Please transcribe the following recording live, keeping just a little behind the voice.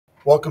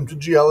Welcome to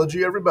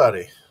geology,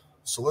 everybody.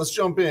 So let's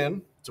jump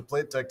in to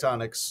plate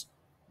tectonics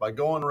by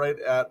going right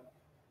at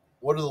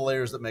what are the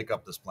layers that make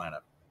up this planet.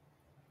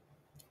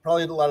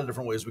 Probably a lot of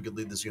different ways we could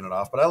lead this unit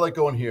off, but I like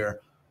going here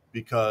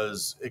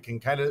because it can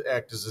kind of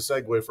act as a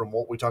segue from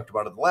what we talked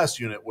about in the last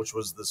unit, which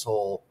was this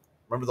whole,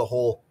 remember the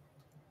whole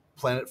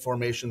planet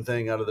formation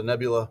thing out of the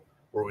nebula,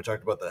 where we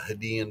talked about the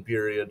Hadean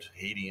period,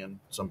 Hadean,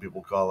 some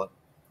people call it,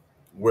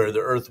 where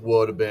the Earth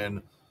would have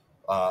been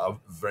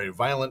very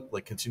violent,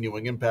 like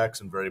continuing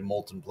impacts and very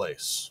molten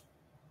place.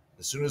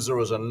 As soon as there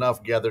was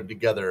enough gathered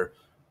together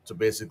to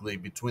basically,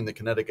 between the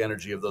kinetic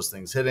energy of those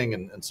things hitting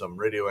and some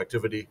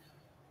radioactivity,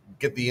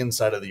 get the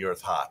inside of the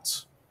Earth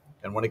hot.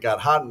 And when it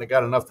got hot and it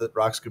got enough that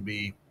rocks could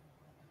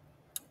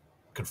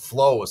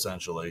flow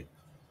essentially,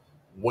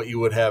 what you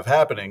would have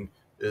happening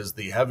is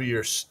the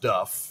heavier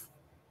stuff,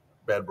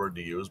 bad word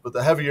to use, but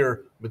the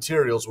heavier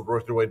materials would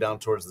work their way down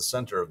towards the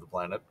center of the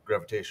planet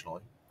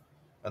gravitationally,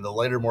 and the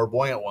lighter, more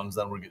buoyant ones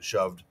then would get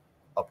shoved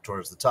up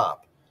towards the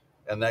top.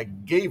 And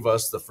that gave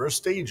us the first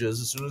stages.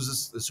 As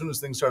soon as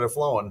things started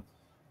flowing,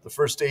 the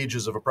first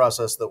stages of a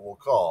process that we'll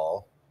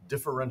call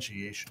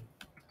differentiation.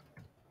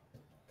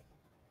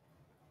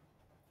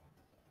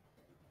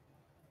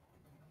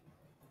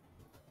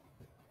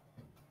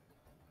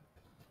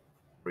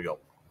 Here we go.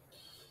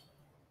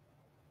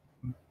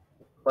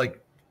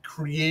 Like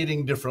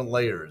creating different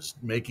layers,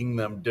 making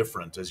them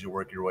different as you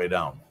work your way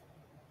down.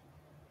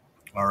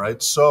 All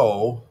right,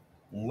 so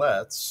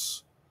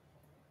let's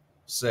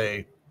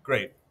say,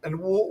 great, and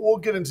we'll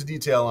get into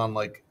detail on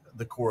like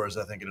the cores,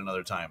 I think, at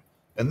another time.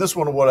 And this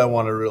one, what I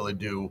want to really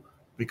do,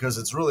 because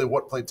it's really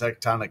what plate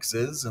tectonics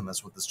is, and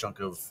that's what this chunk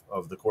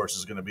of the course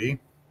is going to be,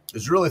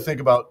 is really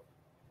think about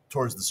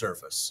towards the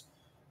surface.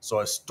 So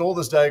I stole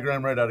this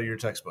diagram right out of your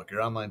textbook,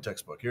 your online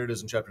textbook. Here it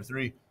is in chapter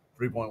 3,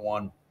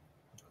 3.1,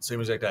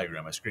 same exact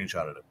diagram. I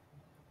screenshotted it.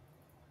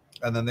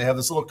 And then they have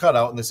this little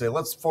cutout and they say,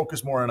 let's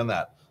focus more in on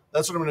that.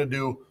 That's what I'm going to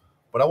do.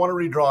 But I want to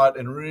redraw it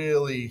and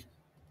really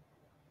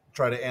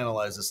try to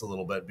analyze this a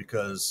little bit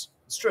because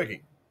it's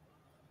tricky.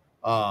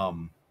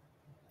 So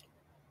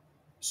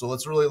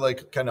let's really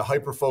like kind of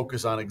hyper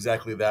focus on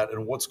exactly that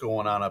and what's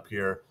going on up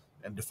here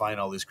and define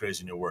all these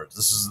crazy new words.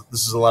 This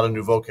is a lot of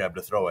new vocab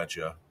to throw at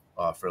you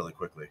fairly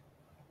quickly.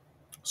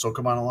 So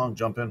come on along,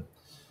 jump in. I'm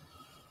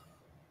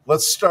going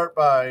to start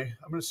by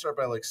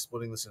like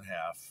splitting this in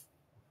half,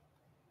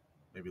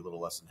 maybe a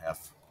little less than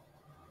half,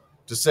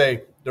 to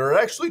say there are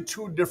actually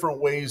two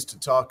different ways to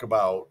talk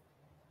about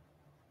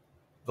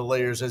the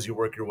layers as you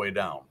work your way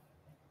down.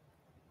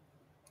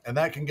 And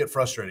that can get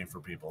frustrating for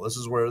people. This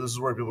is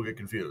where people get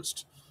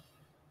confused.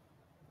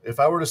 If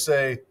I were to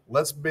say,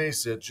 let's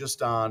base it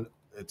just on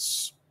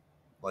its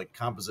like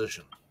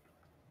composition.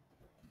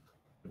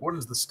 What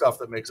is the stuff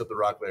that makes up the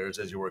rock layers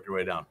as you work your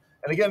way down?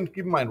 And again,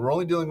 keep in mind, we're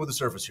only dealing with the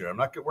surface here. We're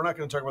not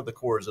going to talk about the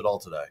cores at all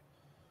today.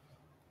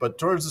 But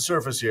towards the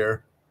surface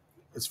here,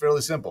 it's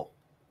fairly simple.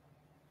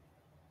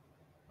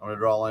 I'm going to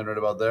draw a line right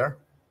about there.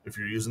 If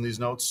you're using these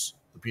notes,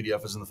 the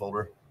PDF is in the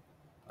folder.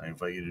 I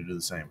invite you to do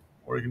the same,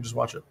 or you can just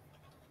watch it.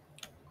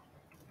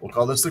 We'll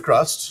call this the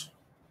crust,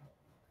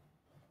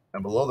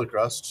 and below the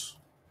crust,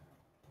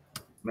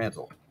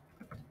 mantle.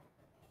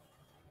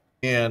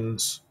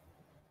 And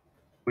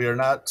we are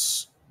not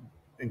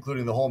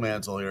including the whole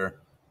mantle here.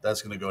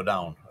 That's going to go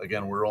down.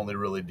 Again, we're only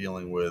really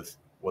dealing with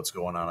what's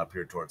going on up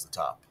here towards the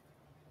top.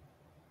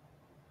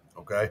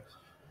 Okay?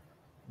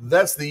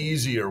 That's the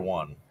easier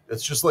one.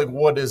 It's just like,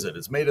 what is it?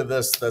 It's made of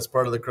this. That's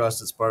part of the crust.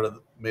 It's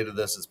made of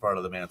this. It's part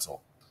of the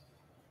mantle.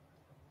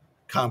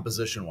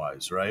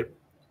 Composition-wise, right?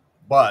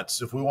 But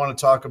if we want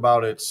to talk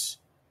about it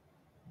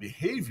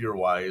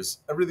behavior-wise,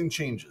 everything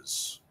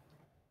changes.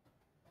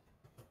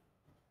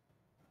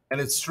 And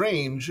it's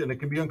strange, and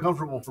it can be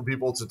uncomfortable for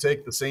people to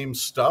take the same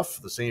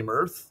stuff, the same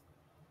earth,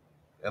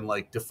 and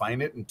like define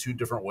it in two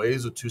different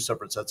ways with two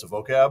separate sets of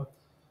vocab.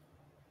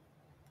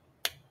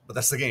 But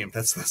that's the game.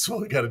 That's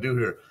what we got to do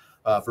here,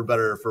 for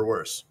better or for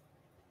worse.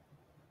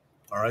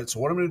 All right, so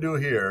what I'm going to do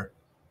here,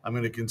 I'm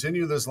going to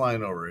continue this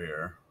line over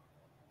here,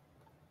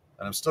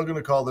 and I'm still going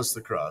to call this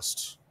the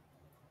crust,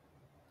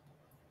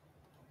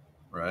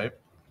 right?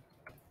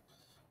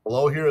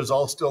 Below here is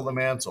all still the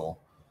mantle,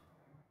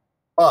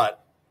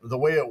 but the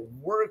way it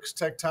works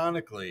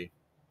tectonically,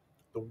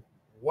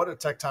 what a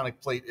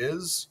tectonic plate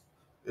is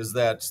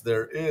that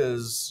there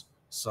is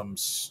some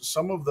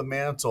of the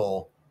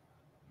mantle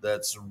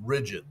that's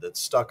rigid, that's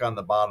stuck on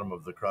the bottom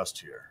of the crust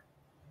here.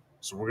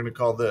 So we're going to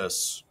call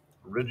this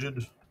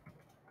rigid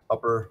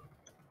upper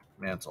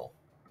mantle.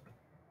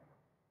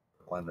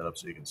 Line that up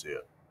so you can see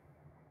it.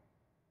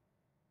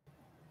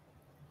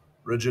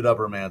 Rigid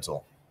upper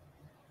mantle.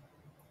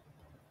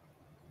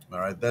 All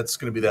right, that's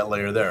going to be that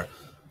layer there.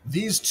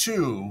 These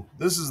two,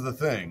 this is the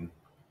thing,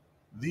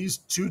 these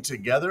two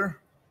together,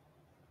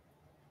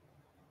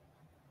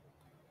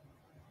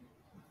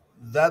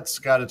 that's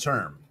got a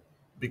term,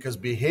 because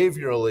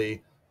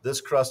behaviorally,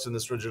 this crust and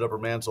this rigid upper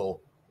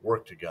mantle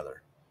work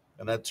together.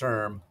 And that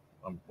term,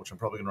 which I'm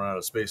probably going to run out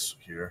of space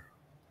here,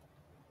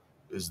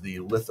 is the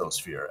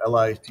lithosphere,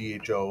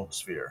 Litho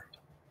sphere.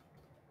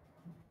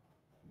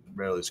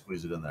 barely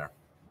squeeze it in there.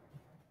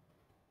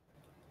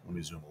 Let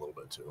me zoom a little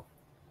bit too.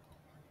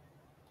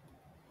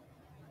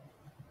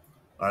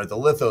 All right, the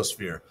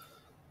lithosphere.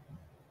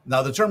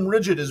 Now, the term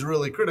rigid is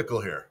really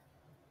critical here.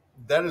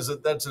 That's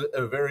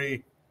a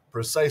very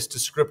precise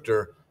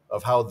descriptor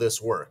of how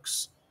this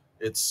works.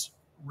 It's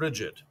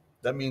rigid.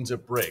 That means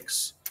it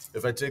breaks.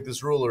 If I take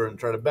this ruler and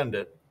try to bend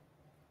it,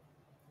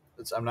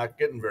 I'm not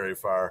getting very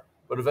far.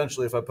 But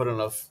eventually, if I put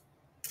enough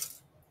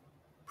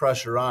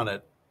pressure on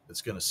it,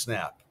 it's going to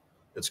snap.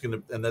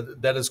 And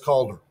that is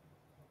called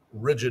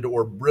rigid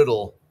or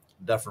brittle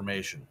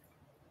deformation.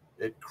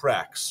 It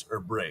cracks or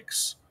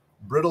breaks.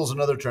 Brittle is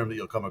another term that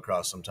you'll come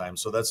across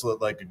sometimes. So that's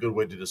like a good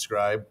way to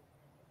describe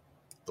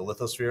the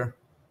lithosphere.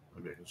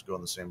 Maybe I can just go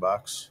in the same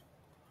box.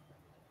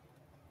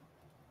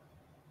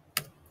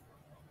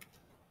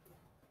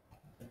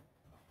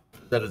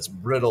 That it's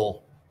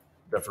brittle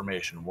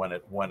deformation when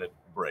it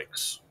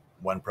breaks,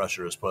 when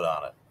pressure is put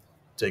on it.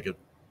 Take a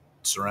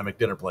ceramic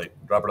dinner plate,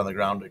 drop it on the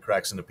ground, it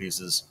cracks into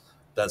pieces.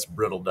 That's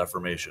brittle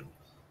deformation.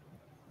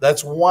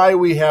 That's why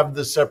we have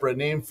this separate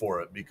name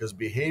for it, because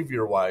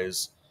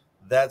behavior-wise,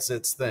 that's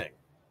its thing.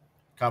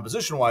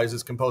 Composition-wise,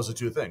 it's composed of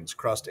two things,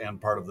 crust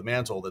and part of the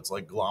mantle that's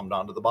like glommed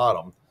onto the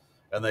bottom,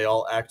 and they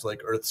all act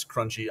like Earth's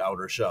crunchy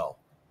outer shell.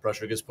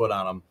 Pressure gets put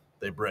on them,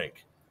 they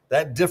break.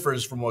 That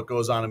differs from what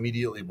goes on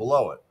immediately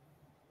below it.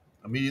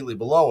 Immediately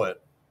below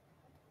it,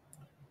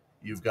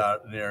 you've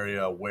got an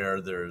area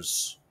where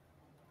there's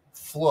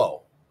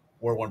flow,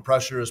 where when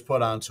pressure is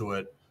put onto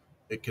it,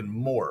 it can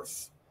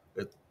morph.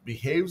 It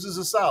behaves as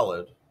a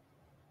solid,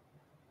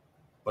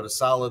 but a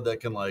solid that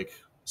can like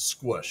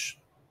squish.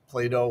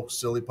 Play-Doh,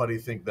 silly putty,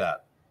 think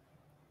that.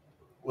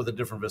 With a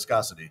different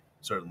viscosity,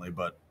 certainly,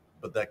 but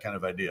that kind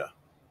of idea.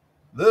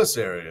 This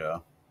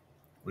area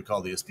we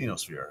call the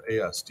asthenosphere,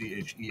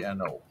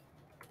 A-S-T-H-E-N-O.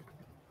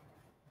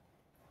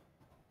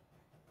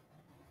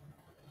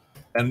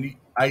 And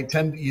you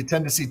tend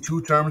to see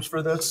two terms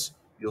for this.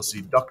 You'll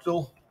see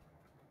ductile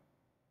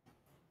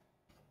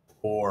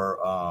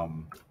or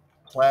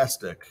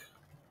plastic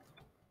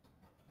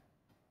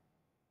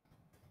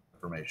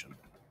formation.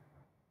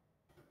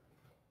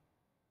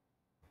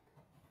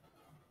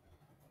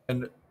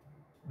 And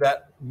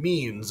that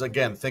means,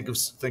 again, think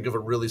of a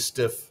really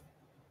stiff,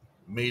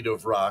 made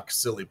of rock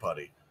silly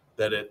putty.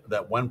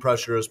 That when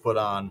pressure is put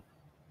on,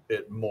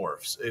 it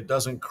morphs. It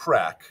doesn't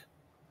crack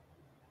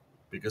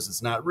because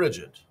it's not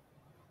rigid.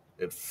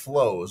 It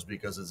flows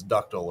because it's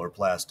ductile or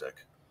plastic.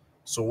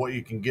 So what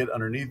you can get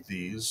underneath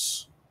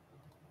these,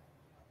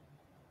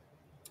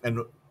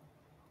 and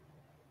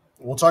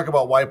we'll talk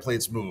about why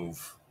plates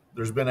move.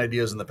 There's been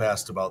ideas in the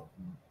past about,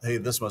 hey,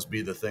 this must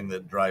be the thing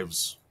that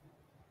drives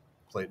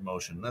plate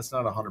motion. That's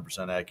not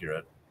 100%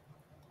 accurate.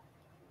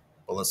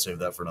 But let's save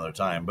that for another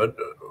time. But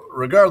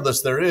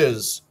regardless, there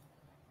is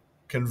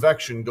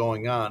convection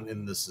going on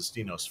in the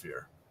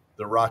asthenosphere.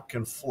 The rock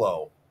can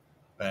flow.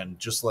 And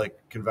just like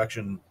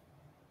convection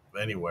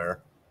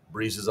anywhere,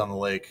 breezes on the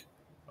lake,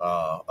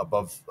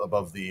 above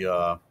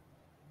the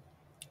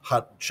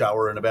hot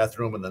shower in a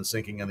bathroom and then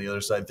sinking on the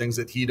other side. Things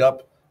that heat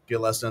up get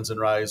less dense and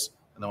rise,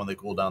 and then when they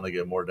cool down, they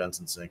get more dense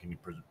and sink, and you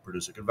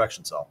produce a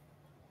convection cell.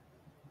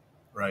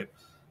 Right?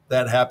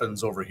 That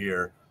happens over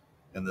here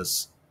in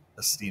this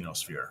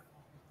asthenosphere.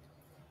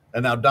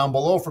 And now down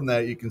below from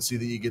that, you can see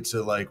that you get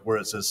to like where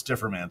it says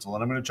stiffer mantle,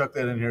 and I'm going to chuck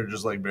that in here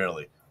just like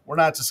barely. We're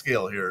not to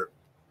scale here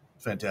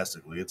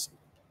fantastically. It's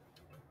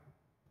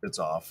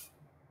off.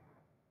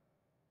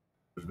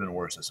 There's been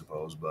worse, I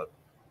suppose, but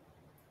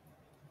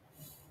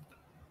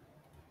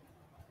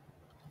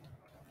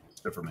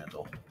stiffer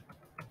mantle.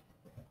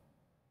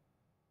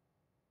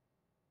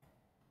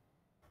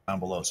 Down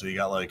below. So you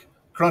got like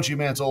crunchy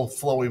mantle,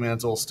 flowy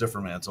mantle, stiffer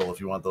mantle, if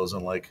you want those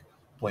in like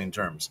plain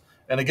terms.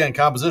 And again,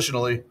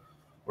 compositionally,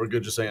 we're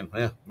good just saying,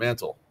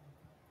 mantle.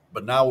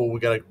 But now we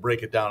got to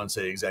break it down and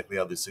say exactly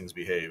how these things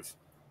behave.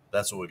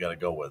 That's what we got to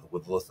go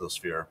with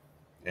lithosphere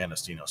and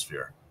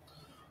asthenosphere.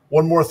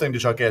 One more thing to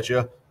chuck at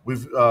you.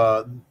 We've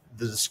the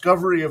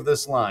discovery of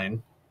this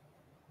line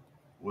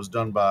was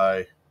done by,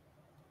 I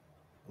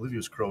believe he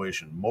was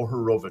Croatian.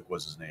 Mohorovic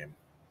was his name.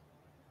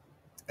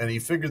 And he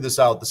figured this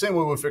out the same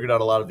way we figured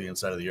out a lot of the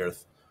inside of the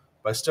Earth,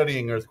 by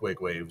studying earthquake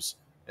waves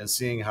and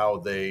seeing how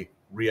they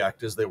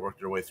react as they work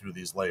their way through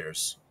these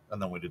layers,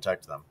 and then we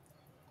detect them.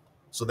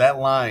 So that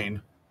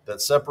line that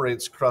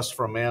separates crust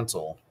from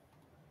mantle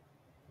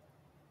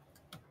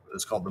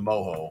is called the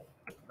Moho,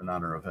 in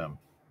honor of him.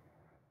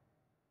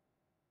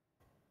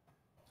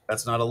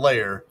 That's not a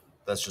layer.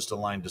 That's just a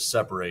line to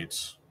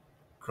separate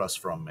crust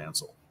from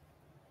mantle.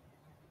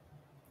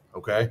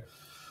 Okay?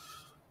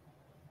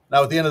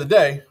 Now, at the end of the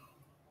day,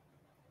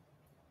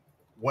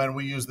 when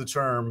we use the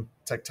term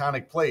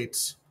tectonic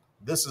plates,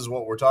 this is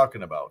what we're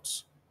talking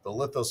about. The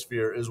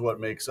lithosphere is what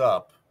makes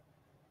up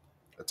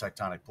a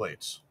tectonic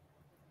plate.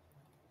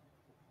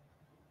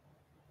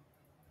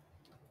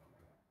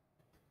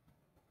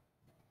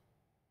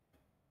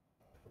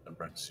 And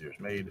parentheses here,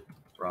 made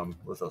from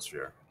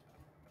lithosphere.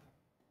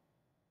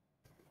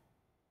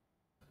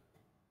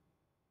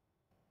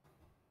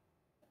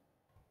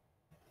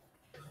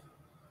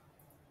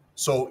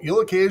 So you'll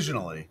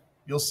occasionally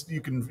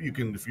you can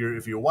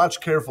if you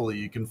watch carefully,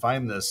 you can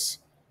find this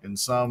in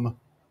some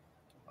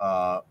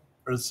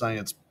earth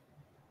science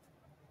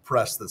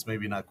press that's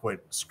maybe not quite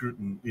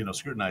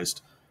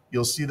scrutinized.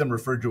 You'll see them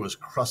referred to as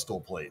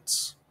crustal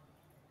plates,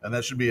 and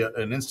that should be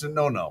an instant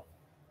no-no,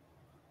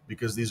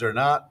 because these are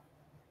not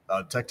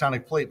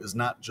tectonic plate is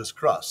not just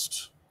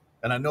crust.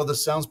 And I know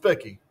this sounds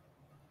picky,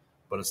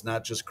 but it's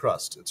not just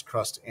crust. It's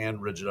crust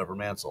and rigid upper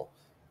mantle.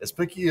 As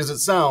picky as it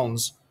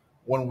sounds,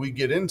 when we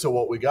get into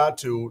what we got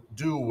to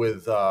do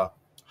with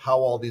how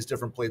all these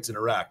different plates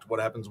interact, what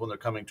happens when they're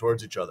coming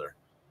towards each other,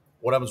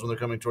 what happens when they're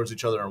coming towards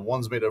each other and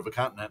one's made out of a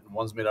continent and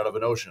one's made out of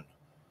an ocean,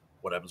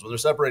 what happens when they're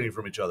separating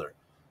from each other.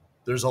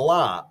 There's a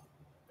lot,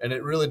 and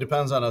it really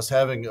depends on us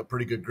having a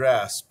pretty good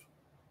grasp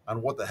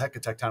on what the heck a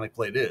tectonic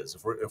plate is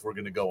if we're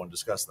going to go and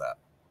discuss that.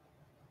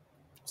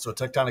 So a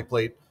tectonic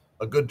plate,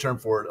 a good term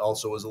for it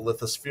also is a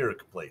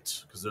lithospheric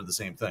plate, because they're the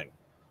same thing.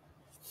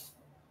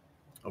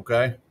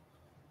 Okay?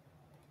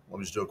 Let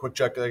me just do a quick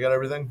check that I got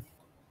everything.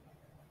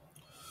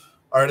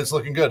 All right, it's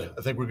looking good.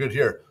 I think we're good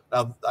here.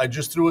 Now, I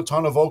just threw a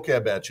ton of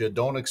vocab at you.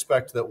 Don't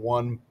expect that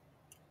one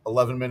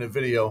 11-minute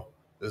video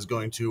is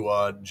going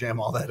to jam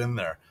all that in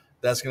there.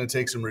 That's going to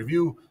take some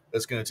review.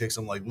 That's going to take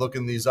some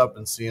looking these up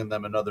and seeing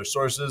them in other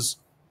sources,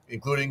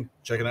 including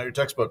checking out your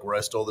textbook where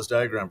I stole this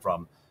diagram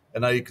from.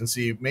 And now you can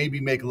see, maybe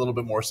make a little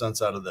bit more sense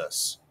out of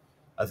this.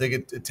 I think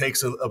it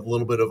takes a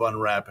little bit of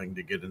unwrapping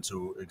to get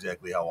into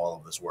exactly how all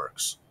of this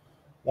works.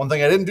 One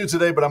thing I didn't do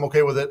today, but I'm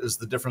okay with it, is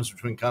the difference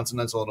between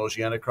continental and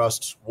oceanic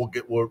crust. We're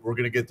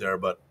going to get there,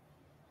 but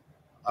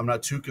I'm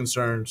not too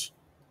concerned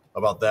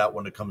about that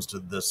when it comes to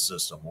this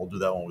system. We'll do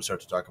that when we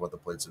start to talk about the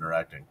plates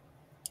interacting.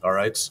 All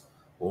right.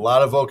 A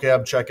lot of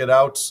vocab. Check it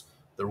out.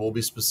 There will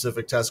be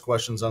specific test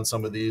questions on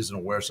some of these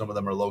and where some of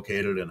them are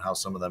located and how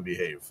some of them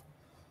behave.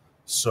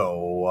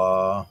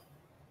 So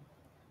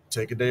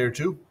take a day or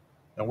two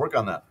and work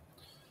on that.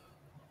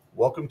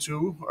 Welcome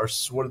to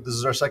this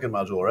is our second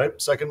module, right?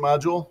 Second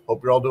module.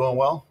 Hope you're all doing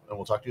well, and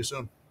we'll talk to you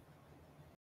soon.